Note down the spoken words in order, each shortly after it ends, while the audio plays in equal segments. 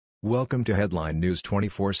Welcome to Headline News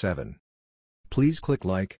 24/7. Please click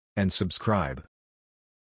like and subscribe.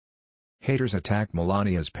 Haters attack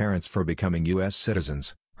Melania's parents for becoming U.S.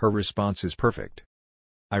 citizens. Her response is perfect.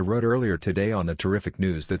 I wrote earlier today on the terrific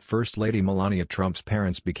news that First Lady Melania Trump's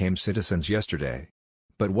parents became citizens yesterday.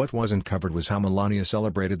 But what wasn't covered was how Melania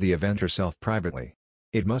celebrated the event herself privately.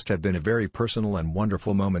 It must have been a very personal and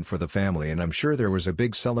wonderful moment for the family, and I'm sure there was a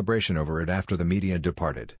big celebration over it after the media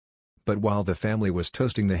departed. But while the family was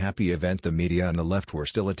toasting the happy event, the media and the left were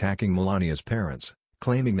still attacking Melania's parents,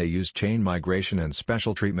 claiming they used chain migration and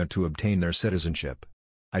special treatment to obtain their citizenship.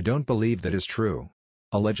 I don't believe that is true.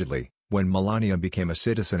 Allegedly, when Melania became a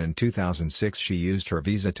citizen in 2006, she used her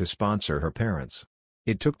visa to sponsor her parents.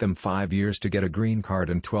 It took them 5 years to get a green card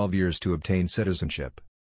and 12 years to obtain citizenship.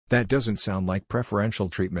 That doesn't sound like preferential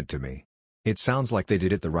treatment to me. It sounds like they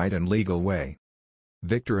did it the right and legal way.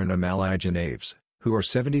 Victor and Melania, who are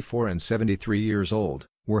 74 and 73 years old,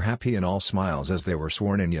 were happy and all smiles as they were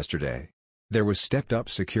sworn in yesterday. There was stepped-up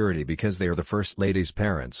security because they are the First Lady's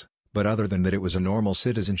parents, but other than that it was a normal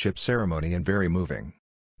citizenship ceremony and very moving.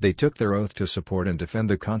 They took their oath to support and defend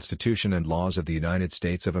the Constitution and laws of the United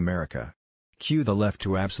States of America. Cue the left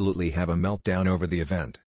to absolutely have a meltdown over the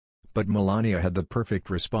event. But Melania had the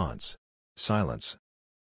perfect response. Silence.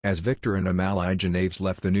 As Victor and Melania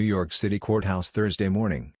left the New York City courthouse Thursday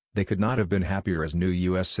morning, they could not have been happier as new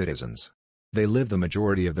U.S. citizens. They lived the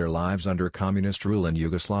majority of their lives under communist rule in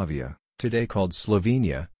Yugoslavia, today called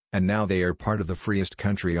Slovenia, and now they are part of the freest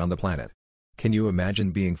country on the planet. Can you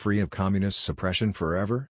imagine being free of communist suppression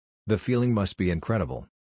forever? The feeling must be incredible.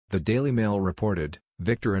 The Daily Mail reported,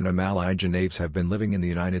 Victor and Melania have been living in the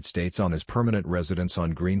United States on as permanent residents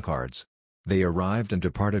on green cards. They arrived and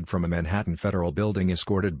departed from a Manhattan federal building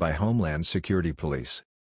escorted by Homeland Security police.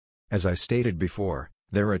 As I stated before,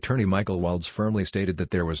 their attorney Michael Waltz firmly stated that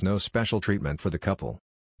there was no special treatment for the couple.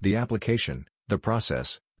 The application, the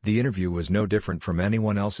process, the interview was no different from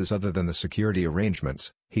anyone else's other than the security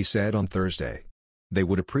arrangements, he said on Thursday. They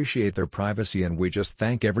would appreciate their privacy, and we just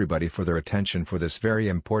thank everybody for their attention for this very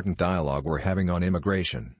important dialogue we're having on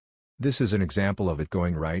immigration. This is an example of it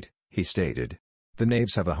going right, he stated. The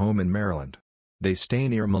Naves have a home in Maryland. They stay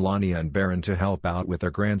near Melania and Barron to help out with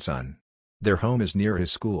their grandson. Their home is near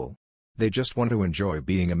his school. They just want to enjoy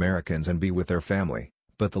being Americans and be with their family,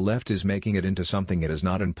 but the left is making it into something it is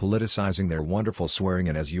not and politicizing their wonderful swearing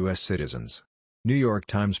in as U.S. citizens. New York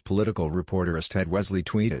Times political reporter Ted Wesley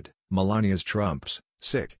tweeted, Melania's Trump's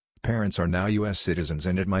sick parents are now U.S. citizens,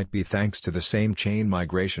 and it might be thanks to the same chain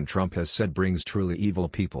migration Trump has said brings truly evil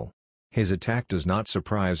people. His attack does not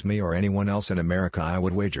surprise me or anyone else in America, I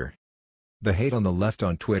would wager. The hate on the left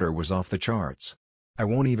on Twitter was off the charts. I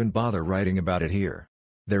won't even bother writing about it here.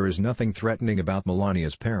 There is nothing threatening about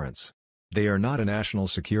Melania's parents. They are not a national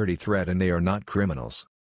security threat and they are not criminals.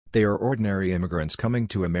 They are ordinary immigrants coming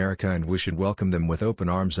to America, and we should welcome them with open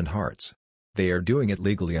arms and hearts. They are doing it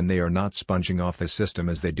legally and they are not sponging off the system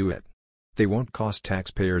as they do it. They won't cost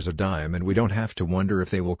taxpayers a dime, and we don't have to wonder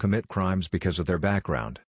if they will commit crimes because of their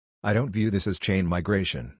background. I don't view this as chain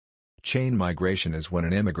migration. Chain migration is when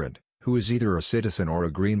an immigrant, who is either a citizen or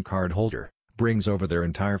a green card holder, brings over their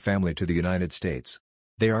entire family to the United States.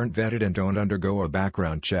 They aren't vetted and don't undergo a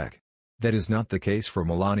background check. That is not the case for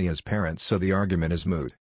Melania's parents, so the argument is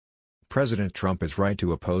moot. President Trump is right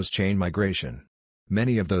to oppose chain migration.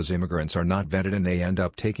 Many of those immigrants are not vetted and they end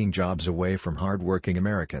up taking jobs away from hard-working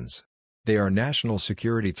Americans. They are national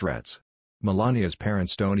security threats. Melania's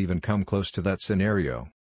parents don't even come close to that scenario.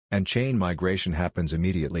 And chain migration happens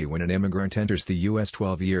immediately when an immigrant enters the U.S.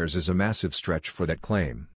 12 years is a massive stretch for that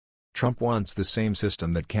claim. Trump wants the same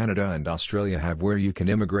system that Canada and Australia have, where you can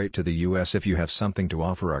immigrate to the U.S. if you have something to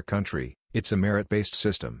offer our country. It's a merit-based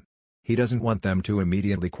system. He doesn't want them to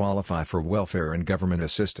immediately qualify for welfare and government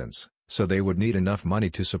assistance, so they would need enough money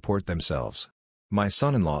to support themselves. My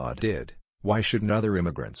son-in-law did, why shouldn't other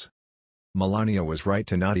immigrants? Melania was right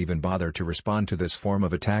to not even bother to respond to this form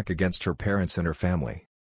of attack against her parents and her family.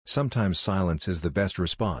 Sometimes silence is the best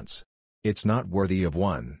response. It's not worthy of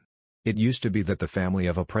one. It used to be that the family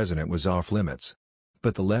of a president was off limits.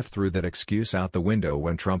 But the left threw that excuse out the window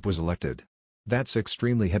when Trump was elected. That's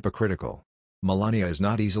extremely hypocritical. Melania is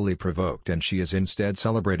not easily provoked, and she is instead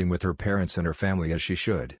celebrating with her parents and her family as she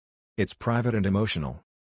should. It's private and emotional.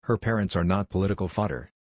 Her parents are not political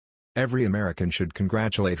fodder. Every American should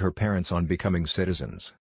congratulate her parents on becoming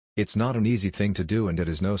citizens. It's not an easy thing to do, and it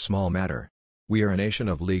is no small matter. We are a nation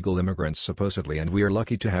of legal immigrants supposedly, and we are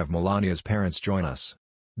lucky to have Melania's parents join us.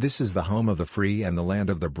 This is the home of the free and the land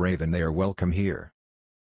of the brave, and they are welcome here.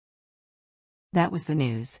 That was the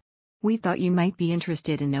news. We thought you might be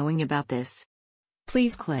interested in knowing about this.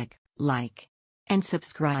 Please click like and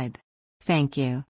subscribe. Thank you.